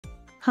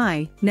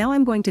Hi, now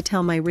I'm going to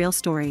tell my real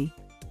story.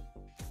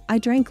 I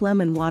drank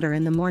lemon water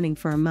in the morning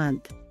for a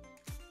month.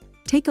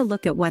 Take a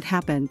look at what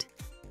happened.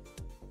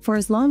 For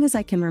as long as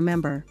I can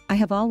remember, I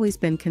have always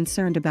been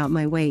concerned about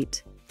my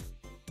weight.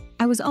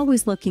 I was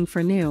always looking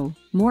for new,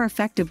 more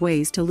effective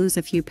ways to lose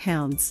a few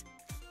pounds.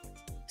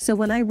 So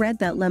when I read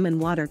that lemon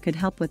water could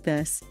help with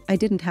this, I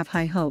didn't have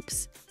high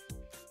hopes.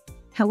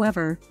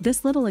 However,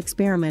 this little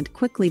experiment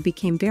quickly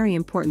became very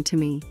important to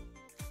me.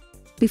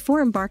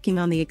 Before embarking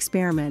on the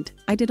experiment,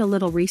 I did a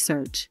little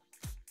research.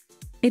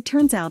 It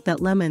turns out that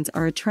lemons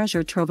are a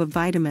treasure trove of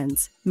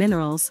vitamins,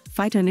 minerals,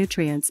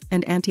 phytonutrients,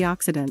 and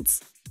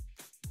antioxidants.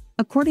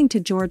 According to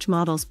George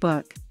Model's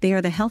book, they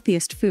are the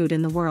healthiest food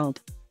in the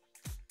world.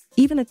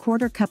 Even a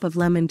quarter cup of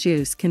lemon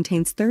juice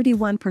contains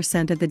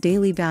 31% of the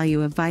daily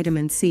value of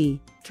vitamin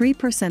C,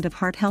 3% of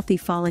heart-healthy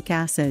folic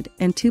acid,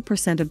 and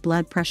 2% of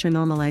blood pressure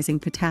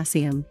normalizing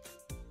potassium.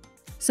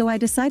 So I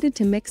decided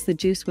to mix the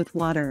juice with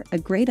water, a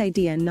great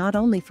idea not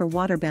only for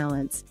water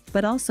balance,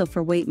 but also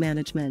for weight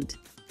management.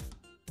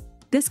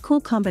 This cool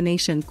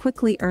combination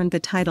quickly earned the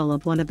title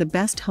of one of the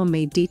best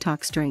homemade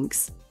detox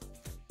drinks.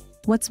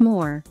 What's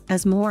more,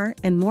 as more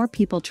and more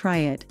people try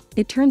it,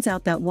 it turns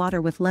out that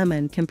water with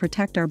lemon can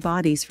protect our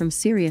bodies from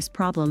serious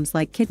problems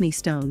like kidney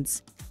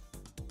stones.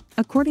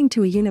 According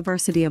to a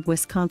University of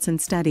Wisconsin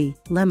study,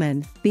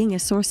 lemon, being a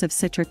source of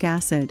citric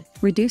acid,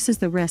 reduces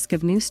the risk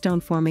of new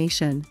stone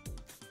formation.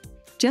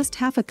 Just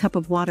half a cup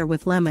of water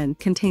with lemon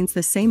contains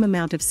the same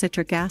amount of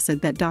citric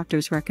acid that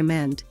doctors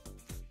recommend.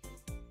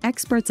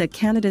 Experts at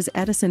Canada's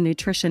Edison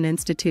Nutrition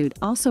Institute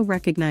also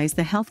recognize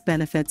the health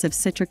benefits of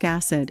citric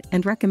acid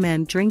and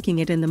recommend drinking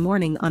it in the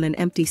morning on an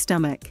empty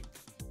stomach.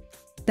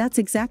 That's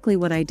exactly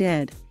what I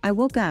did. I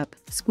woke up,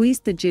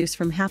 squeezed the juice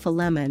from half a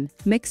lemon,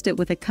 mixed it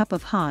with a cup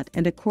of hot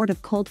and a quart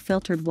of cold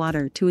filtered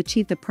water to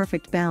achieve the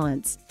perfect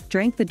balance,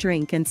 drank the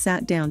drink and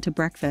sat down to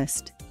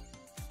breakfast.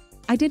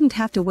 I didn't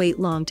have to wait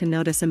long to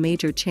notice a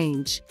major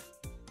change.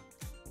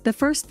 The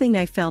first thing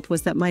I felt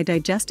was that my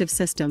digestive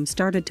system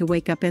started to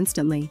wake up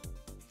instantly.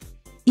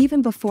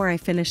 Even before I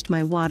finished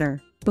my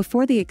water,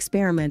 before the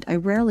experiment I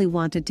rarely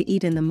wanted to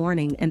eat in the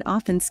morning and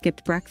often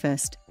skipped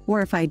breakfast,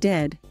 or if I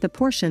did, the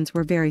portions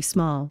were very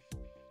small.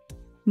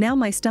 Now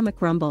my stomach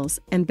rumbles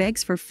and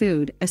begs for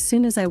food as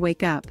soon as I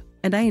wake up,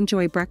 and I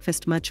enjoy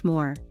breakfast much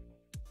more.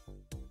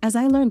 As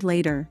I learned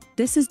later,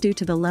 this is due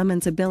to the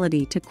lemon's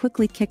ability to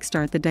quickly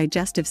kickstart the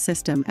digestive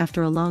system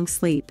after a long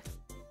sleep.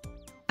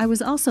 I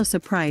was also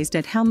surprised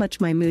at how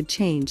much my mood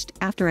changed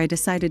after I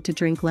decided to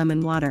drink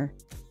lemon water.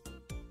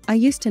 I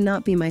used to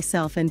not be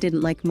myself and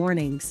didn't like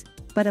mornings,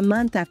 but a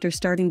month after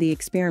starting the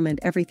experiment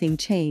everything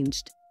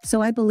changed,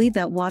 so I believe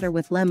that water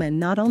with lemon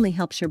not only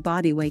helps your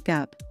body wake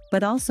up,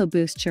 but also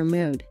boosts your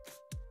mood.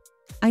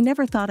 I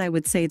never thought I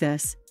would say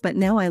this, but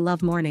now I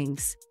love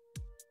mornings.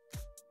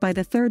 By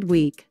the third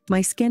week,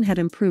 my skin had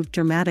improved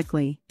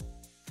dramatically.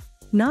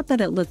 Not that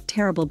it looked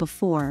terrible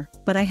before,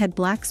 but I had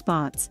black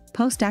spots,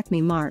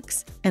 post-acne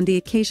marks, and the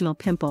occasional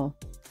pimple.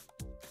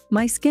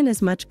 My skin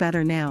is much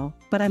better now,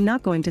 but I'm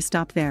not going to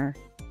stop there.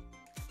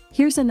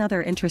 Here's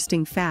another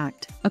interesting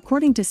fact.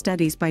 According to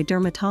studies by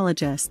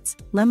dermatologists,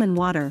 lemon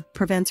water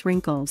prevents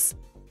wrinkles.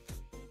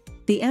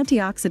 The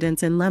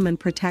antioxidants in lemon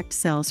protect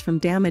cells from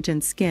damage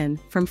and skin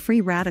from free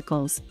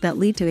radicals that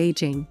lead to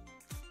aging.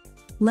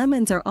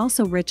 Lemons are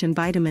also rich in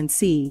vitamin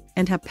C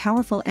and have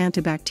powerful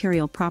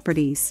antibacterial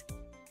properties.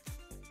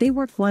 They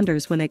work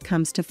wonders when it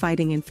comes to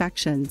fighting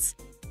infections.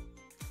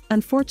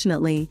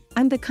 Unfortunately,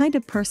 I'm the kind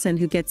of person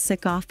who gets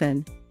sick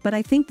often, but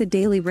I think the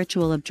daily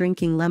ritual of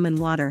drinking lemon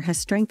water has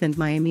strengthened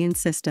my immune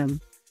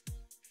system.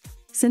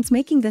 Since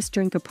making this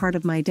drink a part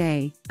of my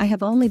day, I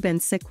have only been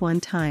sick one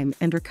time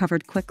and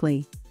recovered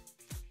quickly.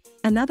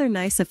 Another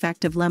nice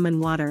effect of lemon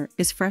water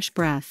is fresh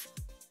breath.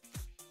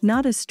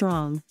 Not as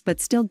strong,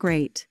 but still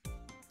great.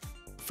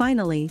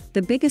 Finally,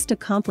 the biggest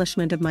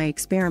accomplishment of my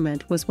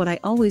experiment was what I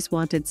always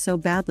wanted so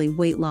badly: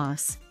 weight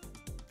loss.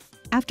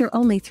 After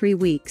only 3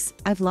 weeks,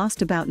 I've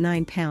lost about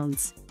 9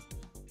 pounds.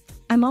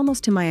 I'm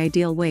almost to my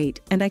ideal weight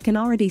and I can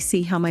already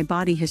see how my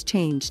body has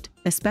changed,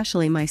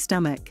 especially my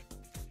stomach.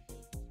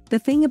 The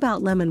thing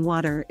about lemon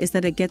water is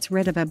that it gets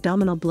rid of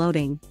abdominal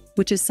bloating,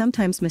 which is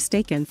sometimes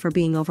mistaken for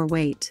being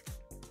overweight.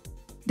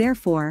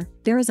 Therefore,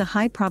 there is a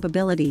high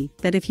probability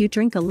that if you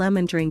drink a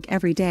lemon drink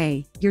every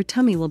day, your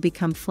tummy will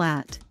become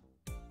flat.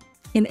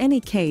 In any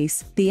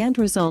case, the end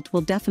result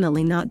will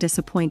definitely not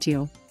disappoint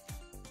you.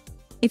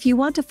 If you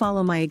want to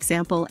follow my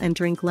example and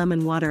drink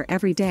lemon water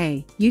every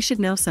day, you should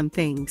know some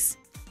things.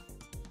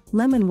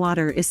 Lemon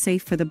water is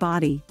safe for the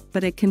body,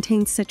 but it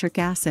contains citric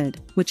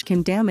acid, which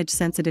can damage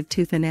sensitive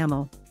tooth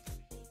enamel.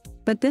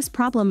 But this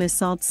problem is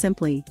solved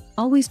simply: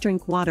 always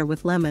drink water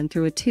with lemon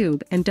through a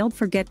tube and don't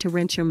forget to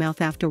rinse your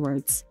mouth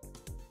afterwards.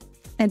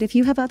 And if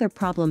you have other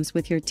problems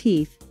with your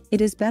teeth,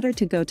 it is better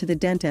to go to the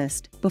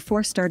dentist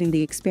before starting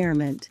the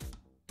experiment.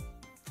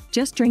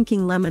 Just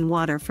drinking lemon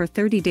water for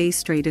 30 days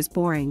straight is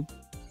boring.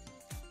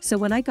 So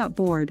when I got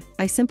bored,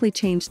 I simply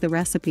changed the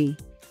recipe.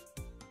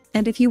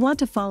 And if you want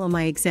to follow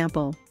my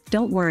example,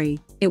 don't worry,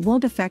 it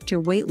won't affect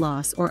your weight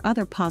loss or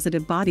other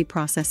positive body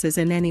processes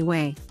in any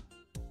way.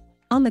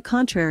 On the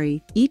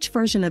contrary, each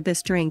version of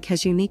this drink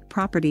has unique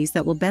properties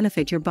that will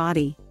benefit your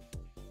body.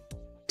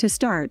 To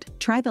start,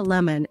 try the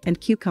lemon and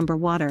cucumber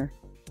water.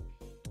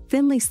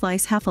 Thinly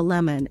slice half a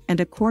lemon and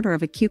a quarter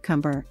of a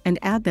cucumber and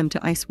add them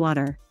to ice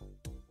water.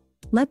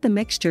 Let the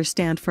mixture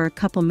stand for a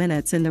couple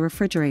minutes in the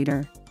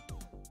refrigerator.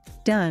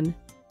 Done.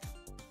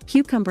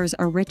 Cucumbers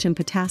are rich in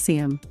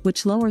potassium,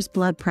 which lowers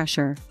blood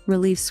pressure,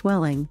 relieves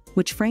swelling,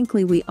 which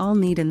frankly we all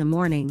need in the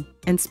morning,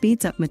 and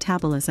speeds up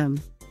metabolism.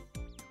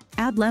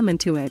 Add lemon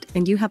to it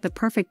and you have the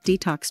perfect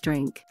detox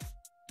drink.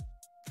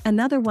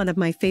 Another one of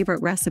my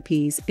favorite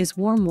recipes is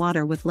warm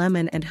water with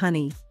lemon and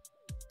honey.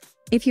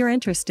 If you're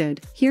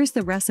interested, here's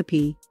the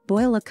recipe.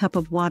 Boil a cup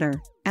of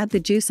water, add the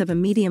juice of a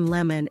medium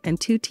lemon and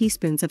 2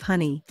 teaspoons of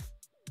honey.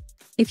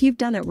 If you've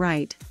done it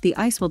right, the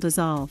ice will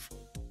dissolve.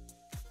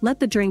 Let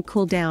the drink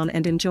cool down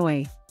and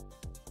enjoy.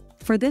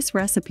 For this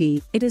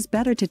recipe, it is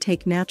better to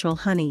take natural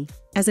honey,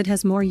 as it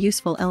has more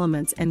useful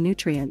elements and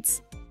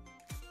nutrients.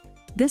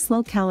 This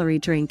low-calorie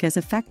drink as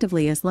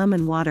effectively as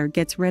lemon water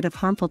gets rid of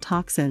harmful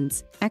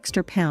toxins,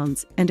 extra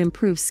pounds, and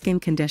improves skin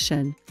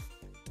condition.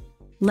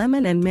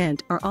 Lemon and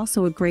mint are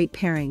also a great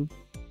pairing.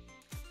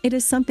 It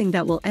is something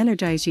that will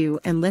energize you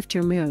and lift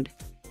your mood.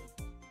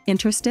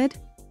 Interested?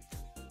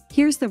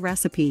 Here's the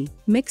recipe.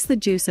 Mix the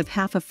juice of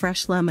half a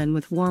fresh lemon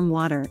with warm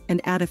water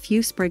and add a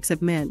few sprigs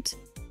of mint.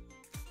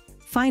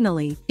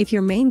 Finally, if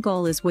your main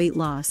goal is weight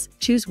loss,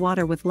 choose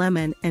water with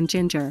lemon and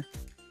ginger.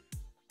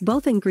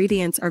 Both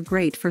ingredients are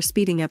great for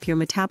speeding up your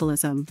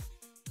metabolism.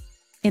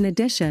 In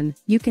addition,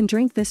 you can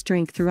drink this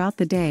drink throughout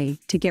the day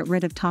to get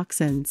rid of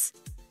toxins.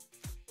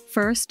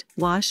 First,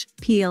 wash,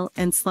 peel,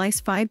 and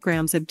slice 5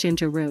 grams of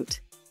ginger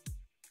root.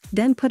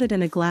 Then put it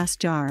in a glass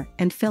jar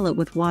and fill it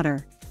with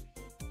water.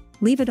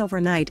 Leave it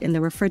overnight in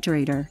the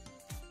refrigerator.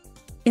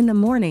 In the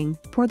morning,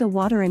 pour the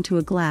water into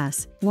a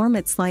glass, warm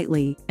it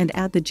slightly, and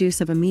add the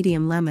juice of a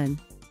medium lemon.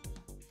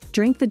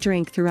 Drink the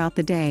drink throughout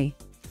the day.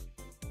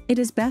 It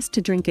is best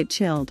to drink it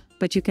chilled,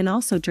 but you can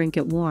also drink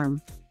it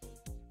warm.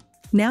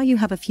 Now you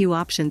have a few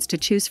options to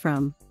choose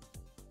from.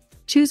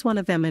 Choose one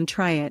of them and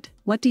try it.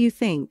 What do you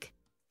think?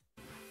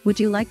 Would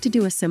you like to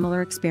do a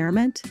similar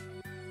experiment?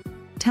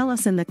 Tell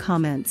us in the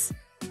comments.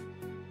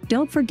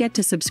 Don't forget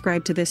to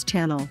subscribe to this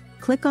channel.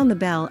 Click on the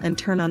bell and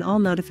turn on all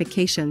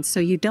notifications so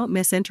you don't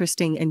miss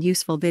interesting and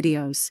useful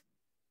videos.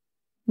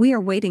 We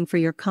are waiting for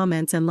your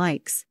comments and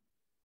likes.